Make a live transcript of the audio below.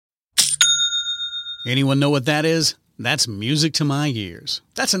Anyone know what that is? That's music to my ears.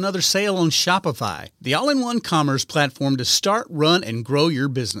 That's another sale on Shopify, the all-in-one commerce platform to start, run, and grow your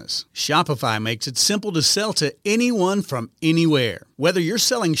business. Shopify makes it simple to sell to anyone from anywhere. Whether you're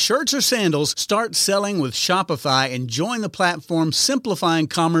selling shirts or sandals, start selling with Shopify and join the platform simplifying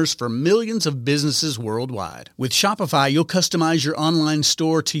commerce for millions of businesses worldwide. With Shopify, you'll customize your online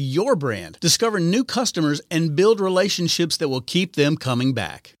store to your brand, discover new customers, and build relationships that will keep them coming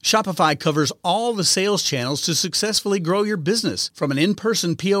back. Shopify covers all the sales channels to successfully grow your business, from an in-person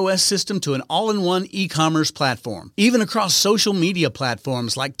POS system to an all-in-one e-commerce platform, even across social media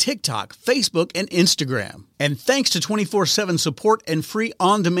platforms like TikTok, Facebook, and Instagram. And thanks to 24/7 support and free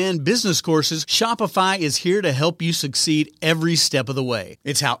on-demand business courses, Shopify is here to help you succeed every step of the way.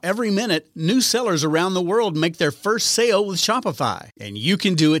 It's how every minute, new sellers around the world make their first sale with Shopify. And you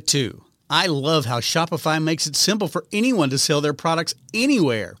can do it too. I love how Shopify makes it simple for anyone to sell their products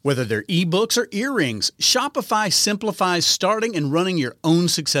anywhere. Whether they're ebooks or earrings, Shopify simplifies starting and running your own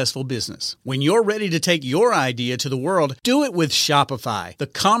successful business. When you're ready to take your idea to the world, do it with Shopify, the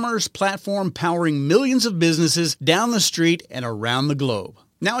commerce platform powering millions of businesses down the street and around the globe.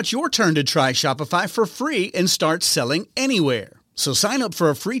 Now it's your turn to try Shopify for free and start selling anywhere. So sign up for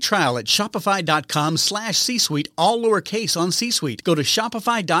a free trial at shopify.com/C-Suite, all lowercase on C-Suite. Go to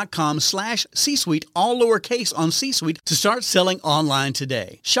shopify.com/C-Suite, all lowercase on C-Suite to start selling online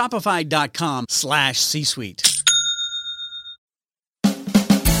today. Shopify.com/C-Suite.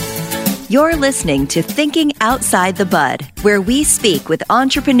 You're listening to Thinking Outside the Bud, where we speak with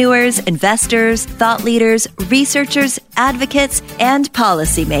entrepreneurs, investors, thought leaders, researchers, advocates, and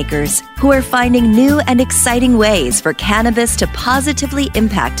policymakers who are finding new and exciting ways for cannabis to positively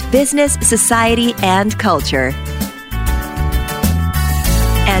impact business, society, and culture.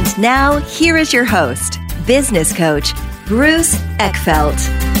 And now, here is your host, business coach, Bruce Eckfeldt.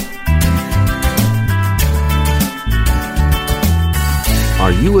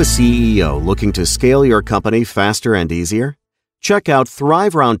 Are you a CEO looking to scale your company faster and easier? Check out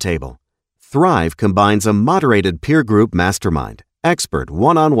Thrive Roundtable. Thrive combines a moderated peer group mastermind, expert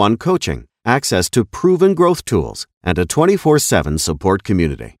one-on-one coaching, access to proven growth tools, and a 24/7 support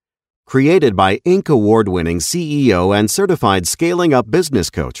community. Created by Inc. award-winning CEO and certified scaling up business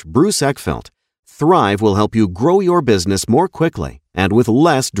coach Bruce Eckfeldt, Thrive will help you grow your business more quickly and with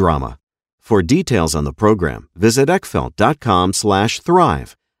less drama. For details on the program, visit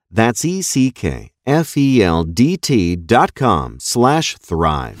eckfeldt.com/thrive. That's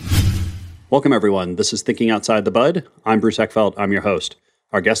ECKFELDT.com/thrive. Welcome, everyone. This is Thinking Outside the Bud. I'm Bruce Eckfeldt. I'm your host.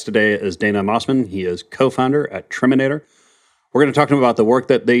 Our guest today is Dana Mossman. He is co-founder at Triminator. We're going to talk to him about the work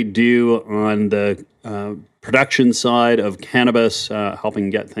that they do on the production side of cannabis,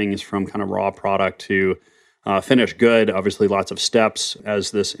 helping get things from kind of raw product to finished good. Obviously, lots of steps as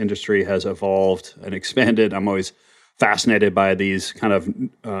this industry has evolved and expanded. I'm always fascinated by these kind of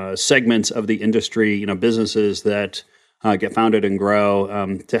segments of the industry, businesses that get founded and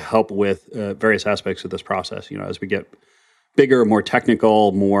grow to help with various aspects of this process. As we get bigger, more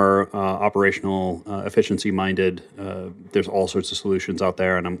technical, more operational, efficiency-minded, there's all sorts of solutions out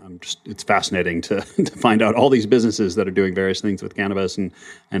there, and it's fascinating to find out all these businesses that are doing various things with cannabis, and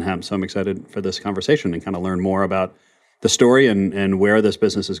so I'm excited for this conversation and kind of learn more about the story and where this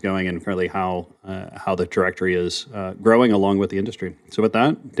business is going, and really how the trajectory is growing along with the industry. So with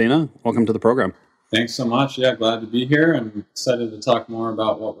that, Dana, welcome to the program. Thanks so much. Yeah, glad to be here and excited to talk more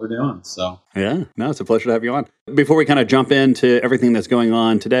about what we're doing. It's a pleasure to have you on. Before we kind of jump into everything that's going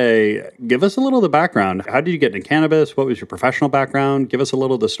on today, give us a little of the background. How did you get into cannabis? What was your professional background? Give us a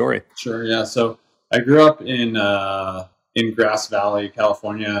little of the story. Sure. Yeah. So I grew up in Grass Valley,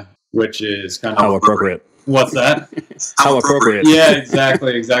 California, which is kind of... How appropriate. What's that? How appropriate. Yeah,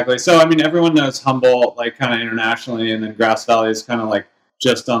 exactly. So, everyone knows Humboldt, like kind of internationally, and then Grass Valley is kind of like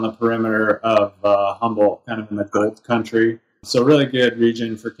just on the perimeter of Humboldt, kind of in the gold country. So really good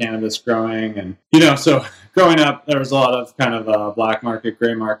region for cannabis growing. And, so growing up, there was a lot of kind of black market,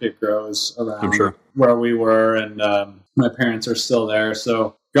 gray market grows around where we were. And my parents are still there.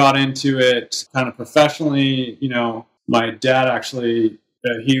 So got into it kind of professionally. My dad actually,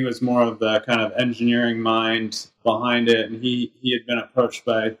 he was more of the kind of engineering mind behind it. And he had been approached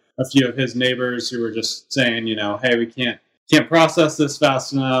by a few of his neighbors who were just saying, hey, we can't process this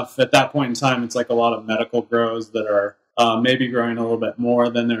fast enough. At that point in time, it's like a lot of medical grows that are maybe growing a little bit more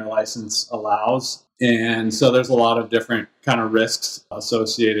than their license allows. And so there's a lot of different kind of risks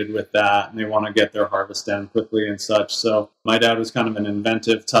associated with that. And they want to get their harvest done quickly and such. So my dad was kind of an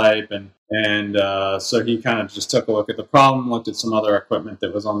inventive type. And so he kind of just took a look at the problem, looked at some other equipment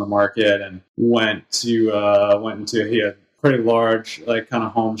that was on the market, and went into he had a pretty large, like kind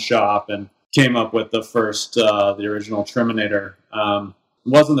of home shop, and came up with the first, the original Triminator. It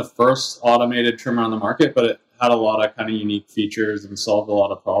wasn't the first automated trimmer on the market, but it had a lot of kind of unique features and solved a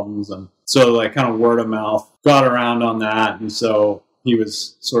lot of problems. And so like kind of word of mouth got around on that. And so he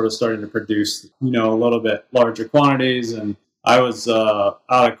was sort of starting to produce, a little bit larger quantities. And I was out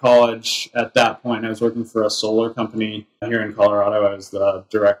of college at that point. I was working for a solar company here in Colorado. I was the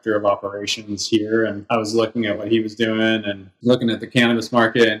director of operations here, and I was looking at what he was doing and looking at the cannabis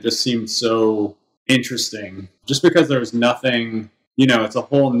market, and it just seemed so interesting just because there was nothing, it's a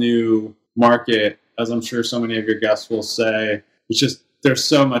whole new market, as I'm sure so many of your guests will say. It's just, there's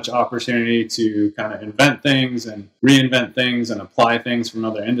so much opportunity to kind of invent things and reinvent things and apply things from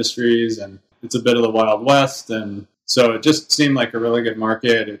other industries. And it's a bit of the Wild West. And so it just seemed like a really good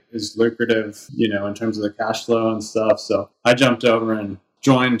market. It is lucrative, in terms of the cash flow and stuff. So I jumped over and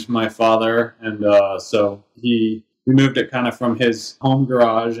joined my father. And so we moved it kind of from his home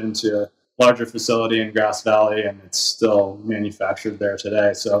garage into a larger facility in Grass Valley, and it's still manufactured there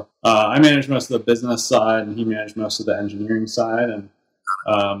today. So I managed most of the business side, and he managed most of the engineering side. And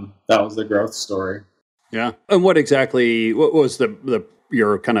that was the growth story. Yeah. And what was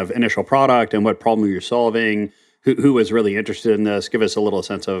your kind of initial product, and what problem you're solving? Who was really interested in this? Give us a little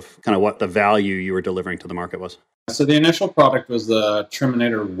sense of kind of what the value you were delivering to the market was. So the initial product was the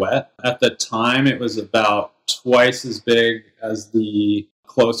Triminator Wet. At the time, it was about twice as big as the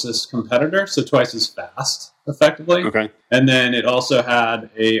closest competitor, so twice as fast, effectively. Okay. And then it also had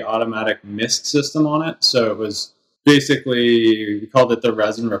a automatic mist system on it. So it was basically, we called it the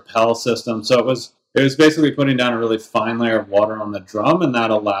resin repel system. So it was basically putting down a really fine layer of water on the drum, and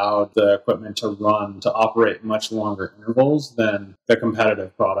that allowed the equipment to operate much longer intervals than the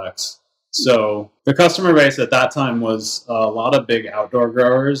competitive products. So the customer base at that time was a lot of big outdoor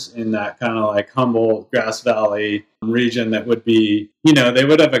growers in that kind of like Humboldt, Grass Valley region that would be, they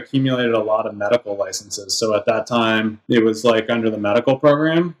would have accumulated a lot of medical licenses. So at that time, it was like under the medical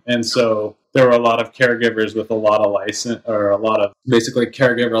program. And so there were a lot of caregivers with a lot of basically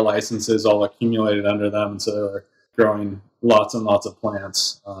caregiver licenses all accumulated under them. And so they were growing lots and lots of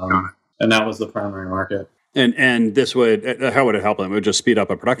plants. And that was the primary market. And this how would it help them? It would just speed up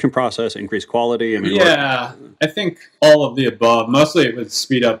a production process, increase quality? I think all of the above. Mostly it would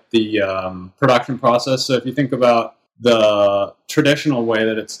speed up the production process. So if you think about the traditional way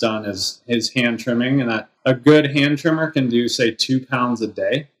that it's done is hand trimming, and that a good hand trimmer can do, say, 2 pounds a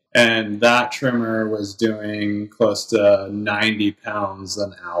day. And that trimmer was doing close to 90 pounds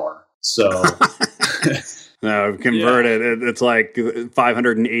an hour. So... No, converted. It's like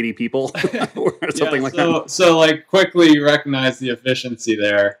 580 people or something like that. So like quickly recognize the efficiency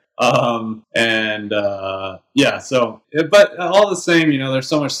there. But all the same, there's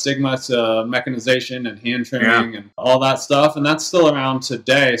so much stigma to mechanization and hand trimming and all that stuff. And that's still around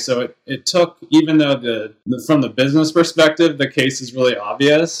today. So it took, even though from the business perspective, the case is really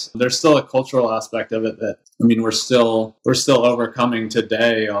obvious, there's still a cultural aspect of it that, we're still overcoming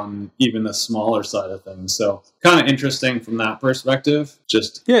today on even the smaller side of things. So kind of interesting from that perspective.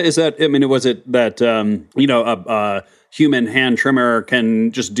 Was it that, a human hand trimmer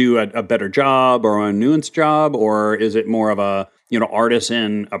can just do a better job or a nuanced job, or is it more of a,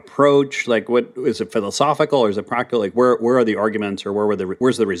 artisan approach? Like, what is it, philosophical or is it practical? Like, where are the arguments, or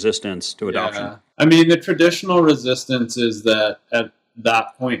where's the resistance to adoption? The traditional resistance is that at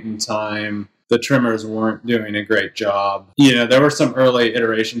that point in time, the trimmers weren't doing a great job. There were some early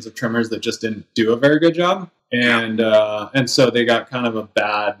iterations of trimmers that just didn't do a very good job. And so they got kind of a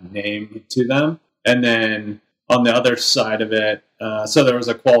bad name to them. And then on the other side of it, so there was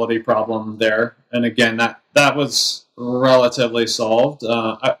a quality problem there. And again, that was relatively solved.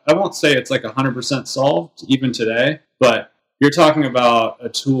 I won't say it's like 100% solved even today, but you're talking about a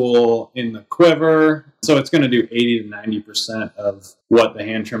tool in the quiver. So it's going to do 80 to 90% of what the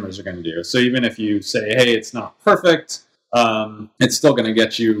hand trimmers are going to do. So even if you say, hey, it's not perfect, it's still going to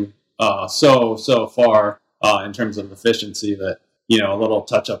get you so far in terms of efficiency that, a little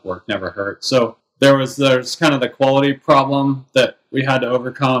touch-up work never hurt. So there's kind of the quality problem that we had to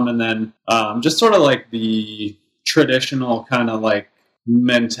overcome. And then just sort of like the traditional kind of like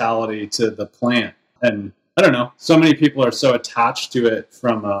mentality to the plant. And I don't know, so many people are so attached to it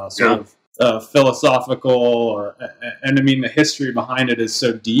from a sort of philosophical the history behind it is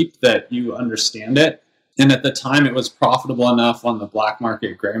so deep that you understand it. And at the time it was profitable enough on the black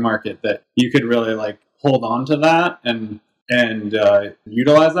market, gray market, that you could really like hold on to that and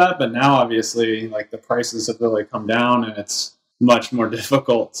utilize that. But now obviously like the prices have really come down and it's much more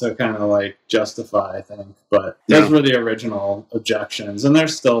difficult to kind of like justify, I think. But those were the original objections. And they're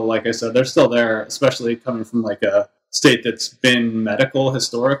still, like I said, they're still there, especially coming from like a state that's been medical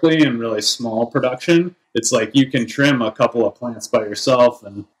historically and really small production, it's like you can trim a couple of plants by yourself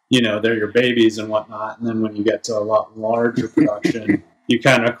and, they're your babies and whatnot. And then when you get to a lot larger production, you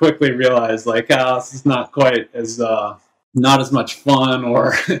kind of quickly realize like, this is not quite as, not as much fun,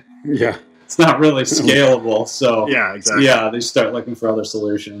 or yeah, it's not really scalable. So yeah, exactly. Yeah, they start looking for other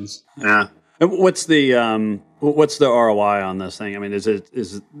solutions. Yeah. And what's the ROI on this thing? I mean, is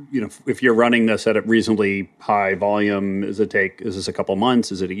if you're running this at a reasonably high volume, is this a couple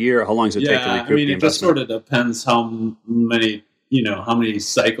months? Is it a year? How long does it take to recoup the investment? It just sort of depends how many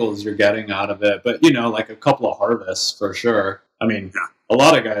cycles you're getting out of it. But, like a couple of harvests for sure. I mean, a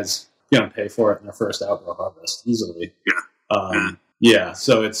lot of guys, pay for it in their first outdoor harvest easily.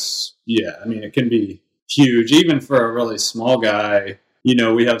 So it can be huge, even for a really small guy.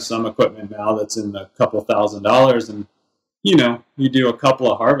 We have some equipment now that's in a couple $1,000s, and, you do a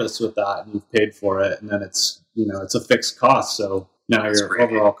couple of harvests with that and you've paid for it. And then it's, it's a fixed cost. So now your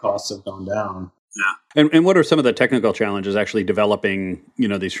overall costs have gone down. Yeah. And what are some of the technical challenges actually developing,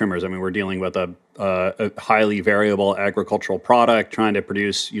 these trimmers? I mean, we're dealing with a highly variable agricultural product, trying to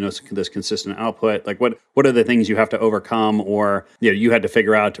produce, this consistent output. Like what are the things you have to overcome, or, you had to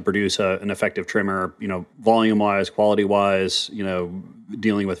figure out to produce an effective trimmer, volume wise, quality wise,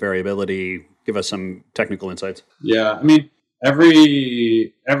 dealing with variability? Give us some technical insights. Yeah. I mean,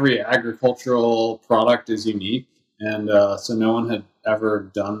 every agricultural product is unique. And so no one had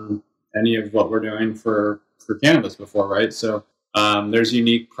ever done any of what we're doing for cannabis before, right? So there's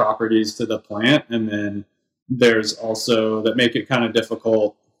unique properties to the plant, and then there's also that make it kind of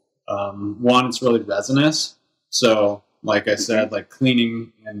difficult. One, it's really resinous. So like I said, like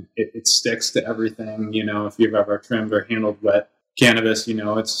cleaning, and it sticks to everything. If you've ever trimmed or handled wet cannabis,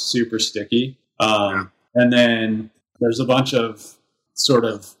 it's super sticky. And then there's a bunch of sort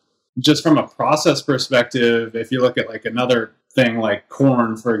of, just from a process perspective, if you look at like another thing like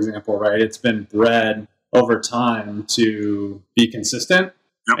corn, for example, right? It's been bred over time to be consistent,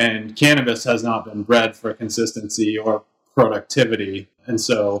 and cannabis has not been bred for consistency or productivity. And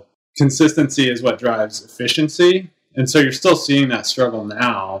so consistency is what drives efficiency. And so you're still seeing that struggle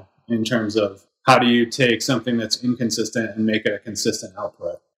now in terms of how do you take something that's inconsistent and make it a consistent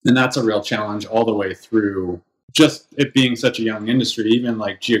output? And that's a real challenge all the way through just it being such a young industry. Even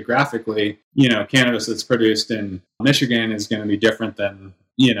like geographically, cannabis that's produced in Michigan is going to be different than,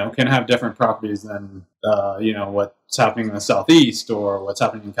 can have different properties than, what's happening in the Southeast or what's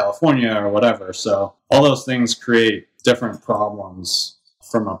happening in California or whatever. So all those things create different problems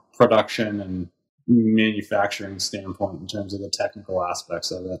from a production and manufacturing standpoint in terms of the technical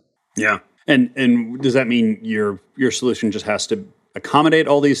aspects of it. Yeah. And does that mean your solution just has to accommodate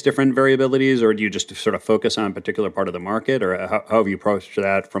all these different variabilities, or do you just sort of focus on a particular part of the market, or how have you approached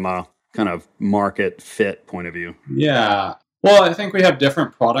that from a kind of market fit point of view? Yeah. Well, I think we have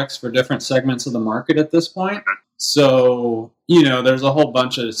different products for different segments of the market at this point. So, there's a whole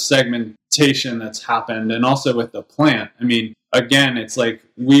bunch of segmentation that's happened, and also with the plant. I mean, again, it's like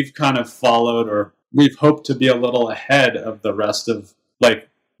we've kind of followed, or we've hoped to be a little ahead of the rest of, like,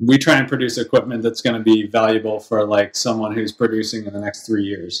 we try and produce equipment that's going to be valuable for like someone who's producing in the next 3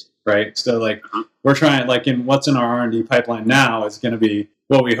 years, right? So like we're trying, like in what's in our R&D pipeline now is going to be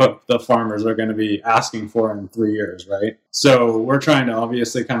what we hope the farmers are going to be asking for in 3 years, right? So we're trying to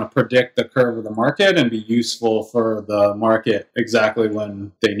obviously kind of predict the curve of the market and be useful for the market exactly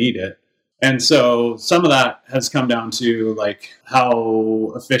when they need it. And so some of that has come down to like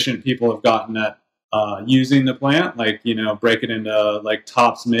how efficient people have gotten at using the plant, like, break it into like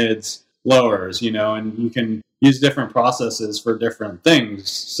tops, mids, lowers, and you can use different processes for different things.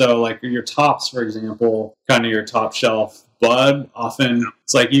 So like your tops, for example, kind of your top shelf bud, often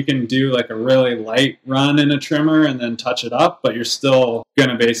it's like you can do like a really light run in a trimmer and then touch it up, but you're still going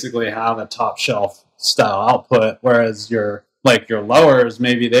to basically have a top shelf style output. Whereas your lowers,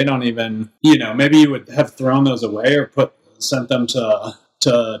 maybe they don't even, maybe you would have thrown those away or sent them to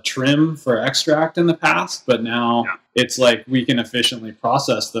trim for extract in the past, but now it's like we can efficiently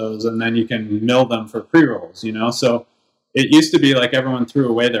process those and then you can mill them for pre-rolls, So it used to be like everyone threw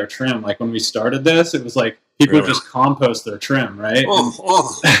away their trim. Like when we started this, it was like people would just compost their trim, right?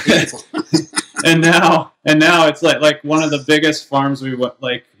 And now it's like one of the biggest farms we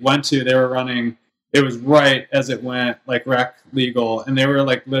went to, they were running, it was right as it went like rec legal, and they were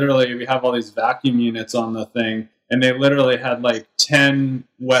like literally, we have all these vacuum units on the thing, and they literally had like 10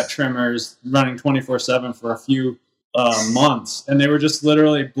 wet trimmers running 24/7 for a few months. And they were just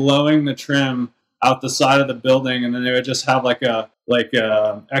literally blowing the trim out the side of the building. And then they would just have like a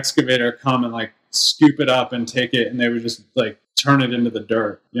excavator come and like scoop it up and take it. And they would just like turn it into the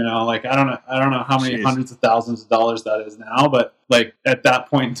dirt. Like I don't know how many hundreds of thousands of dollars that is now, but like at that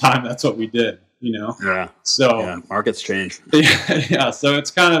point in time, that's what we did. Yeah. So markets change. Yeah. So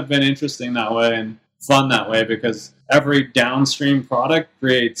it's kind of been interesting that way and fun that way, because every downstream product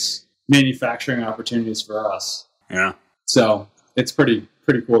creates manufacturing opportunities for us. Yeah. So it's pretty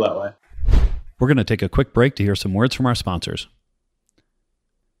cool that way. We're going to take a quick break to hear some words from our sponsors.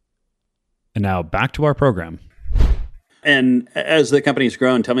 And now back to our program. And as the company's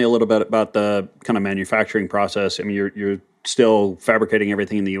grown, tell me a little bit about the kind of manufacturing process. I mean, you're still fabricating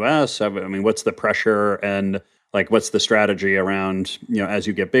everything in the U.S. I mean, what's the pressure and like what's the strategy around, as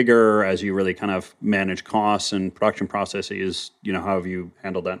you get bigger, as you really kind of manage costs and production processes, how have you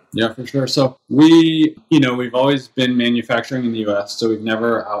handled that? Yeah, for sure. So we've always been manufacturing in the U.S., so we've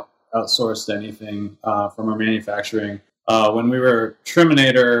never outsourced anything from our manufacturing. When we were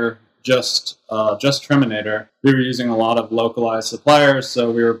Triminator, just Triminator, we were using a lot of localized suppliers.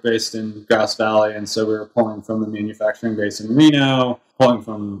 So we were based in Grass Valley, and so we were pulling from the manufacturing base in Reno, pulling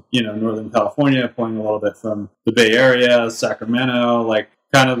from Northern California, pulling a little bit from the Bay Area, Sacramento, like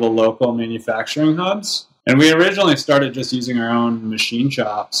kind of the local manufacturing hubs. And we originally started just using our own machine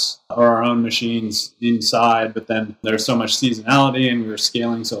shops or our own machines inside, but then there's so much seasonality and we were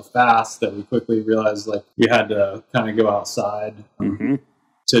scaling so fast that we quickly realized like we had to kind of go outside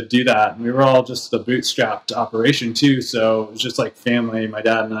to do that. And we were all just a bootstrapped operation too. So it was just like family, my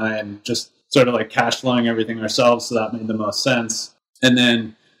dad and I, and just sort of like cash flowing everything ourselves. So that made the most sense. And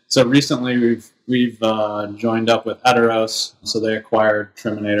then, so recently we've joined up with Eteros. So they acquired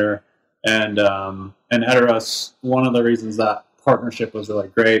Triminator. And Eteros, one of the reasons that partnership was really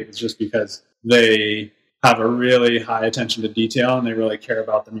great is just because they have a really high attention to detail and they really care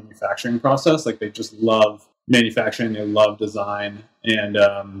about the manufacturing process. Like they just love manufacturing, they love design,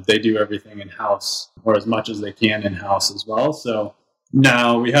 and they do everything in-house, or as much as they can in-house as well. So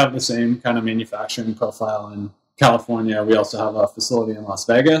now we have the same kind of manufacturing profile in California. We also have a facility in Las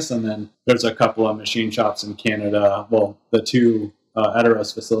Vegas, and then there's a couple of machine shops in Canada. Well, the two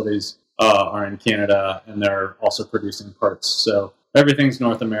Eteros facilities are in Canada, and they're also producing parts. So everything's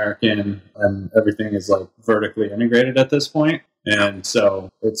North American, and everything is like vertically integrated at this point. And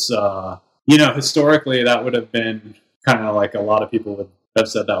so it's, historically that would have been kind of like a lot of people would have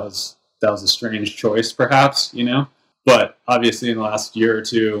said that was a strange choice, perhaps, But obviously in the last year or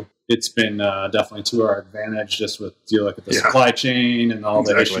two, it's been definitely to our advantage. Just with you look at the supply chain and all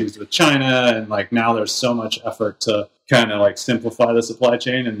the issues with China, and like now there's so much effort to kind of like simplify the supply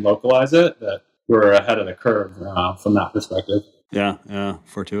chain and localize it that we're ahead of the curve from that perspective. Yeah,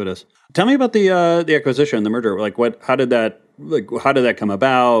 fortuitous. Tell me about the acquisition, the merger. Like, how did that come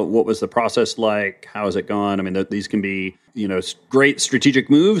about? What was the process like? How has it gone? I mean, these can be, great strategic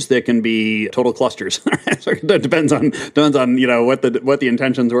moves. That can be total clusters. So it depends on what the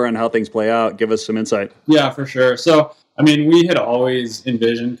intentions were and how things play out. Give us some insight. Yeah, for sure. So, I mean, we had always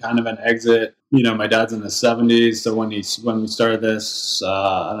envisioned kind of an exit. My dad's in his 70s, so when we started this,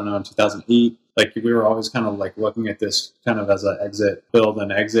 in 2008. Like we were always kind of like looking at this kind of as an build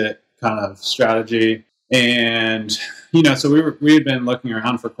and exit kind of strategy. And, so we had been looking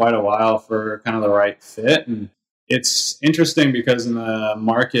around for quite a while for kind of the right fit. And it's interesting because in the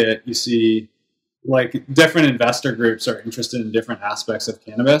market, you see like different investor groups are interested in different aspects of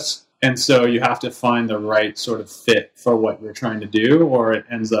cannabis. And so you have to find the right sort of fit for what you're trying to do, or it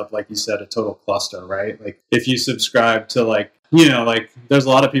ends up, like you said, a total cluster, right? Like if you subscribe to like there's a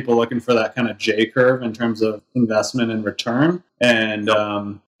lot of people looking for that kind of J curve in terms of investment and return.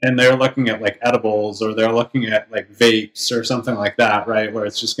 And they're looking at like edibles, or they're looking at like vapes or something like that, right? Where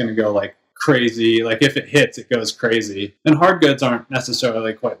it's just going to go like crazy. Like if it hits, it goes crazy. And hard goods aren't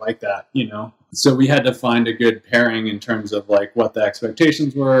necessarily quite like that, So we had to find a good pairing in terms of like what the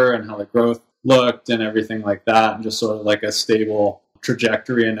expectations were and how the growth looked and everything like that. And just sort of like a stable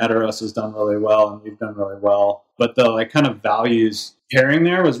trajectory. And Eteros has done really well, and we've done really well. But the like kind of values pairing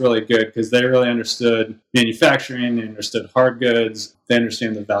there was really good because they really understood manufacturing, they understood hard goods, they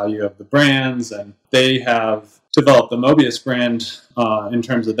understand the value of the brands, and they have developed the Mobius brand in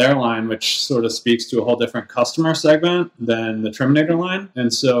terms of their line, which sort of speaks to a whole different customer segment than the Triminator line.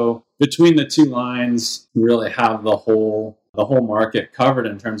 And so between the two lines, we really have the whole market covered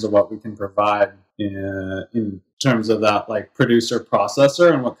in terms of what we can provide in terms of that like producer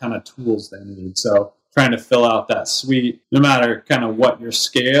processor and what kind of tools they need. So trying to fill out that suite, no matter kind of what your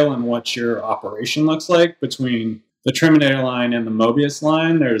scale and what your operation looks like between the Triminator line and the Mobius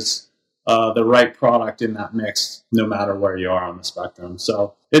line, there's the right product in that mix, no matter where you are on the spectrum.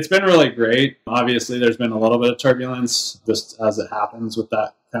 So it's been really great. Obviously, there's been a little bit of turbulence just as it happens with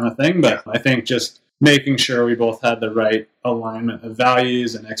that kind of thing. But I think just making sure we both had the right alignment of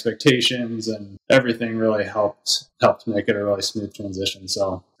values and expectations, and everything really helped make it a really smooth transition.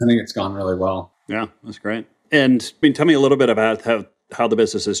 So I think it's gone really well. Yeah, that's great. And I mean, tell me a little bit about how the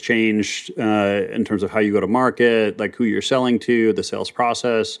business has changed in terms of how you go to market, like who you're selling to, the sales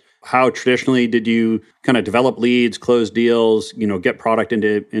process. How traditionally did you kind of develop leads, close deals, get product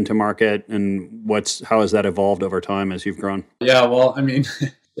into market, and how has that evolved over time as you've grown? Yeah, well, I mean,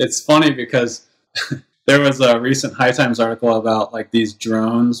 it's funny because there was a recent High Times article about like these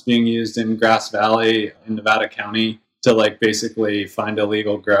drones being used in Grass Valley in Nevada County to like basically find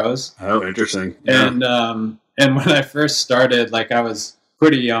illegal grows. Oh, interesting. Yeah. And when I first started, like I was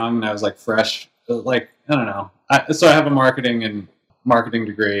pretty young and I was like fresh, like, I don't know. So I have a marketing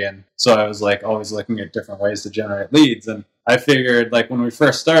degree. And so I was like always looking at different ways to generate leads. And I figured like when we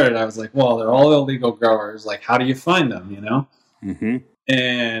first started, I was like, well, they're all illegal growers. Like, how do you find them, Mm-hmm.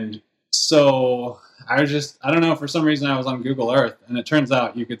 And so I don't know, for some reason I was on Google Earth, and it turns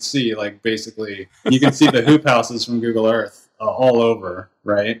out you could see like basically you can see the hoop houses from Google Earth all over,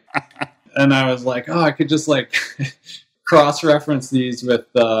 right? And I was like, I could just like cross-reference these with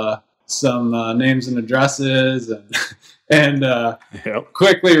some names and addresses, and Yep.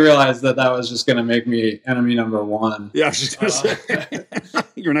 quickly realized that was just going to make me enemy number one. Yeah, I was just going to say,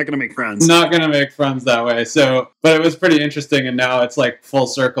 you're not going to make friends. Not going to make friends that way. So, but it was pretty interesting, and now it's like full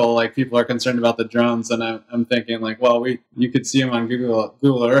circle. Like people are concerned about the drones, and I'm thinking like, well, you could see them on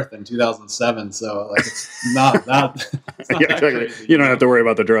Google Earth in 2007. So like, it's not that. It's not Yeah, that exactly. crazy, You don't have to worry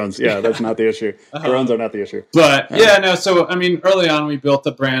about the drones. Yeah, that's not the issue. Drones are not the issue. But yeah, no. So I mean, early on, we built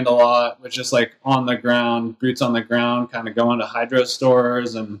the brand a lot, with just like on the ground, boots on the ground, kind of going to hydro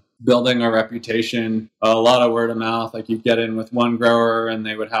stores and building a reputation. A lot of word of mouth. Like you get in with one grower, and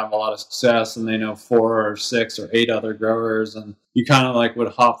they would have a lot of success, and they know 4 or 6 or 8 other growers, and you kind of like would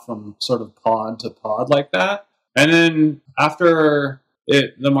hop from sort of pod to pod like that. And then after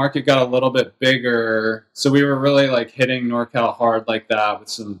the market got a little bit bigger, so we were really like hitting NorCal hard like that with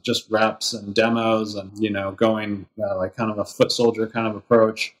some just reps and demos, and going like kind of a foot soldier kind of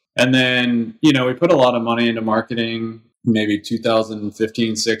approach. And then we put a lot of money into marketing, maybe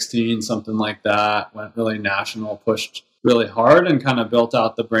 2015, 16, something like that. Went really national, pushed really hard, and kind of built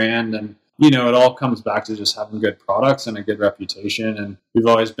out the brand. And it all comes back to just having good products and a good reputation. And we've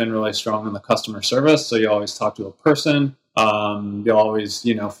always been really strong in the customer service, so you always talk to a person. You'll always,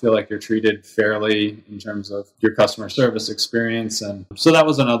 feel like you're treated fairly in terms of your customer service experience. And so that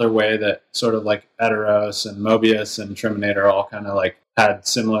was another way that sort of like Eteros and Mobius and Triminator all kind of like had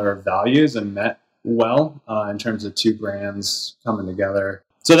similar values and met well in terms of 2 brands coming together.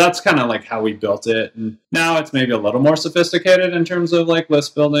 So that's kind of like how we built it. And now it's maybe a little more sophisticated in terms of like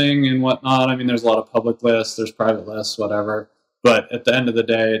list building and whatnot. I mean, there's a lot of public lists, there's private lists, whatever. But at the end of the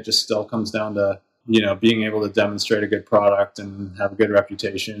day, it just still comes down to being able to demonstrate a good product and have a good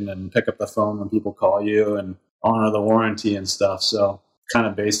reputation and pick up the phone when people call you and honor the warranty and stuff. So kind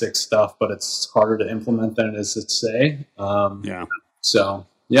of basic stuff, but it's harder to implement than it is to say. Yeah. So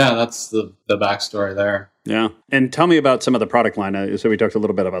yeah, that's the backstory there. Yeah. And tell me about some of the product line. So we talked a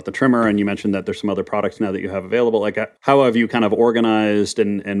little bit about the trimmer, and you mentioned that there's some other products now that you have available. Like how have you kind of organized,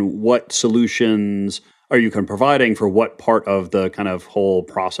 and what solutions are you kind of providing for what part of the kind of whole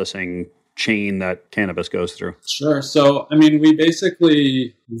processing chain that cannabis goes through? Sure. So, I mean, we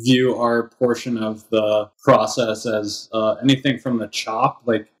basically view our portion of the process as anything from the chop,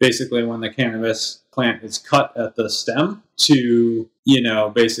 like basically when the cannabis plant is cut at the stem, to,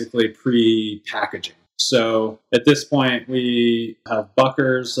 basically pre-packaging. So at this point, we have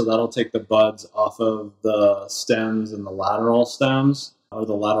buckers, so that'll take the buds off of the stems and the lateral stems, or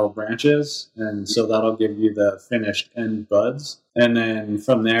the lateral branches. And so that'll give you the finished end buds. And then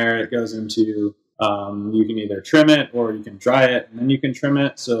from there, it goes into, you can either trim it or you can dry it and then you can trim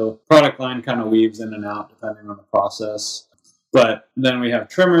it. So product line kind of weaves in and out depending on the process. But then we have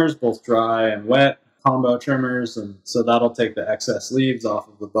trimmers, both dry and wet, combo trimmers. And so that'll take the excess leaves off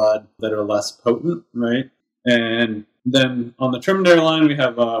of the bud that are less potent, right? And then on the Triminator line, we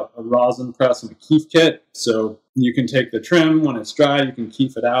have a rosin press and a keef kit. So you can take the trim when it's dry, you can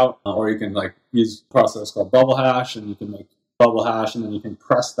keef it out, or you can like use a process called bubble hash, and you can make bubble hash, and then you can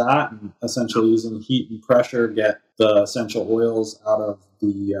press that, and essentially using heat and pressure get the essential oils out of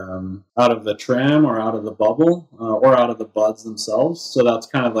the trim or out of the bubble or out of the buds themselves. So that's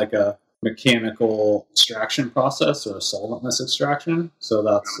kind of like a mechanical extraction process or a solventless extraction. So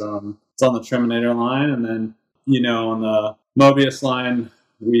that's it's on the Triminator line. And then on the Mobius line,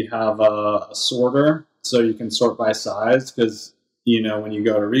 we have a sorter, so you can sort by size, because when you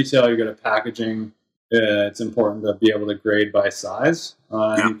go to retail, you go to packaging, it's important to be able to grade by size.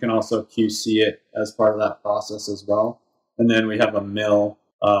 You can also QC it as part of that process as well. And then we have a mill,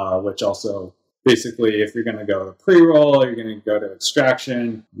 which also basically, if you're going to go to pre-roll, you're going to go to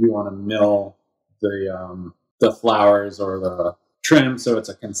extraction, you want to mill the flowers or the trim so it's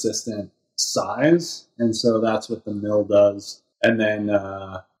a consistent size. And so that's what the mill does. And then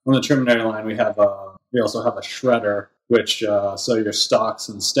on the Triminator line, we also have a shredder, which so your stalks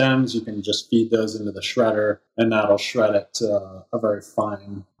and stems, you can just feed those into the shredder, and that'll shred it to a very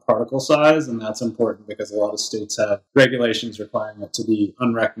fine particle size. And that's important because a lot of states have regulations requiring it to be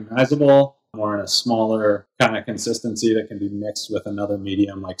unrecognizable, or in a smaller kind of consistency that can be mixed with another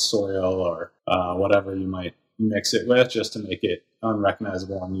medium like soil or whatever you might mix it with, just to make it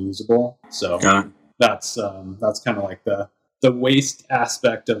unrecognizable and usable. So that's kind of like the waste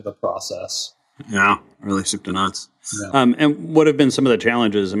aspect of the process. Yeah, really soup to nuts. Yeah. And what have been some of the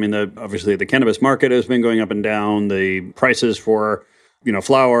challenges? I mean, obviously the cannabis market has been going up and down. The prices for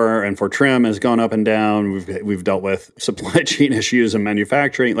flower and for trim has gone up and down. We've dealt with supply chain issues and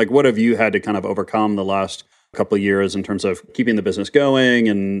manufacturing. Like, what have you had to kind of overcome the last couple of years in terms of keeping the business going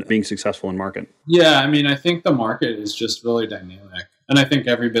and being successful in market? Yeah, I mean, I think the market is just really dynamic. And I think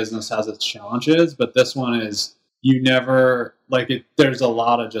every business has its challenges, but this one is, there's a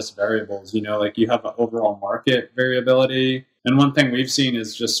lot of just variables, like you have an overall market variability. And one thing we've seen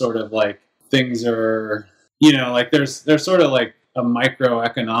is just sort of like things are, there's sort of like a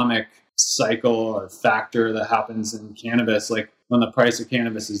microeconomic cycle or factor that happens in cannabis. Like when the price of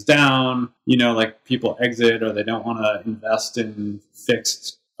cannabis is down, like people exit or they don't want to invest in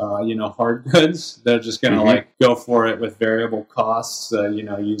fixed, hard goods. They're just going to go for it with variable costs,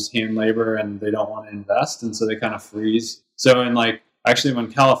 use hand labor, and they don't want to invest. And so they kind of freeze. So actually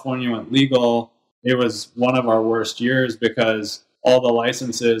when California went legal, it was one of our worst years because all the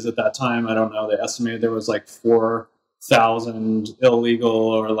licenses at that time, I don't know, they estimated there was like 4,000 illegal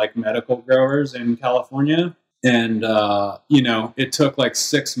or like medical growers in California. And, it took like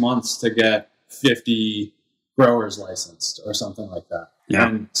 6 months to get 50 growers licensed or something like that. Yeah.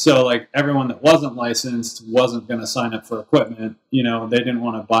 And so like everyone that wasn't licensed wasn't going to sign up for equipment. They didn't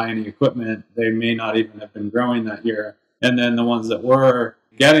want to buy any equipment. They may not even have been growing that year. And then the ones that were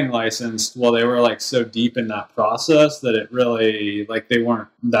getting licensed, well, they were like so deep in that process that it really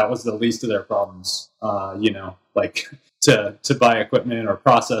that was the least of their problems, to buy equipment or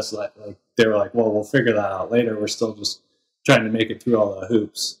process that. Like they were like, well, we'll figure that out later. We're still just trying to make it through all the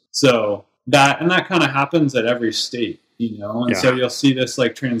hoops. So that kind of happens at every state. So you'll see this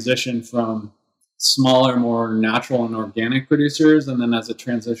like transition from smaller, more natural and organic producers. And then as it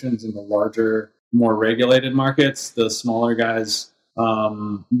transitions into larger, more regulated markets, the smaller guys,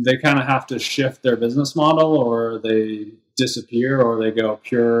 they kind of have to shift their business model, or they disappear, or they go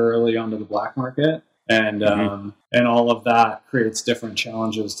purely onto the black market. And all of that creates different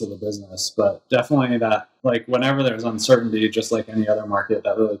challenges to the business. But definitely that, like whenever there's uncertainty, just like any other market,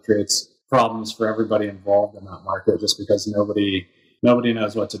 that really creates problems for everybody involved in that market, just because nobody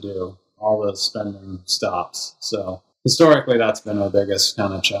knows what to do. All the spending stops. So historically, that's been our biggest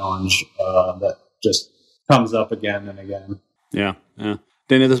kind of challenge that just comes up again and again. Yeah. Dana,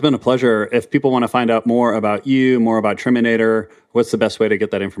 this has been a pleasure. If people want to find out more about you, more about Triminator, what's the best way to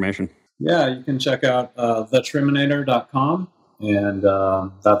get that information? Yeah, you can check out thetriminator.com, and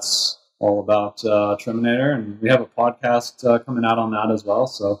that's all about Triminator. And we have a podcast coming out on that as well.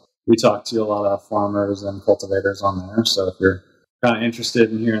 So we talk to a lot of farmers and cultivators on there. So if you're kind of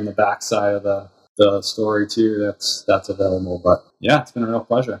interested in hearing the backside of the story too, that's available. But yeah, it's been a real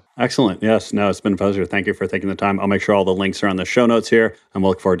pleasure. Excellent. Yes, no, it's been a pleasure. Thank you for taking the time. I'll make sure all the links are on the show notes here, and we'll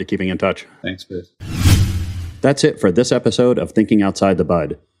look forward to keeping in touch. Thanks, Bruce. That's it for this episode of Thinking Outside the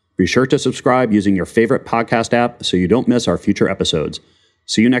Bud. Be sure to subscribe using your favorite podcast app so you don't miss our future episodes.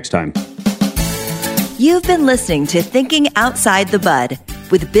 See you next time. You've been listening to Thinking Outside the Bud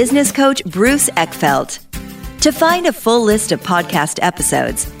with business coach Bruce Eckfeldt. To find a full list of podcast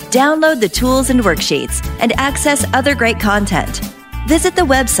episodes, download the tools and worksheets, and access other great content, visit the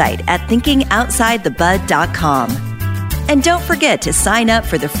website at thinkingoutsidethebud.com. And don't forget to sign up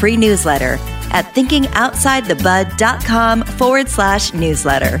for the free newsletter at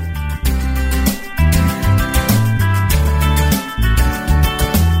thinkingoutsidethebud.com/newsletter.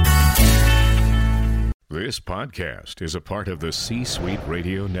 This podcast is a part of the C-Suite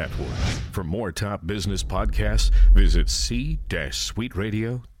Radio Network. For more top business podcasts, visit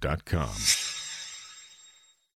c-suiteradio.com.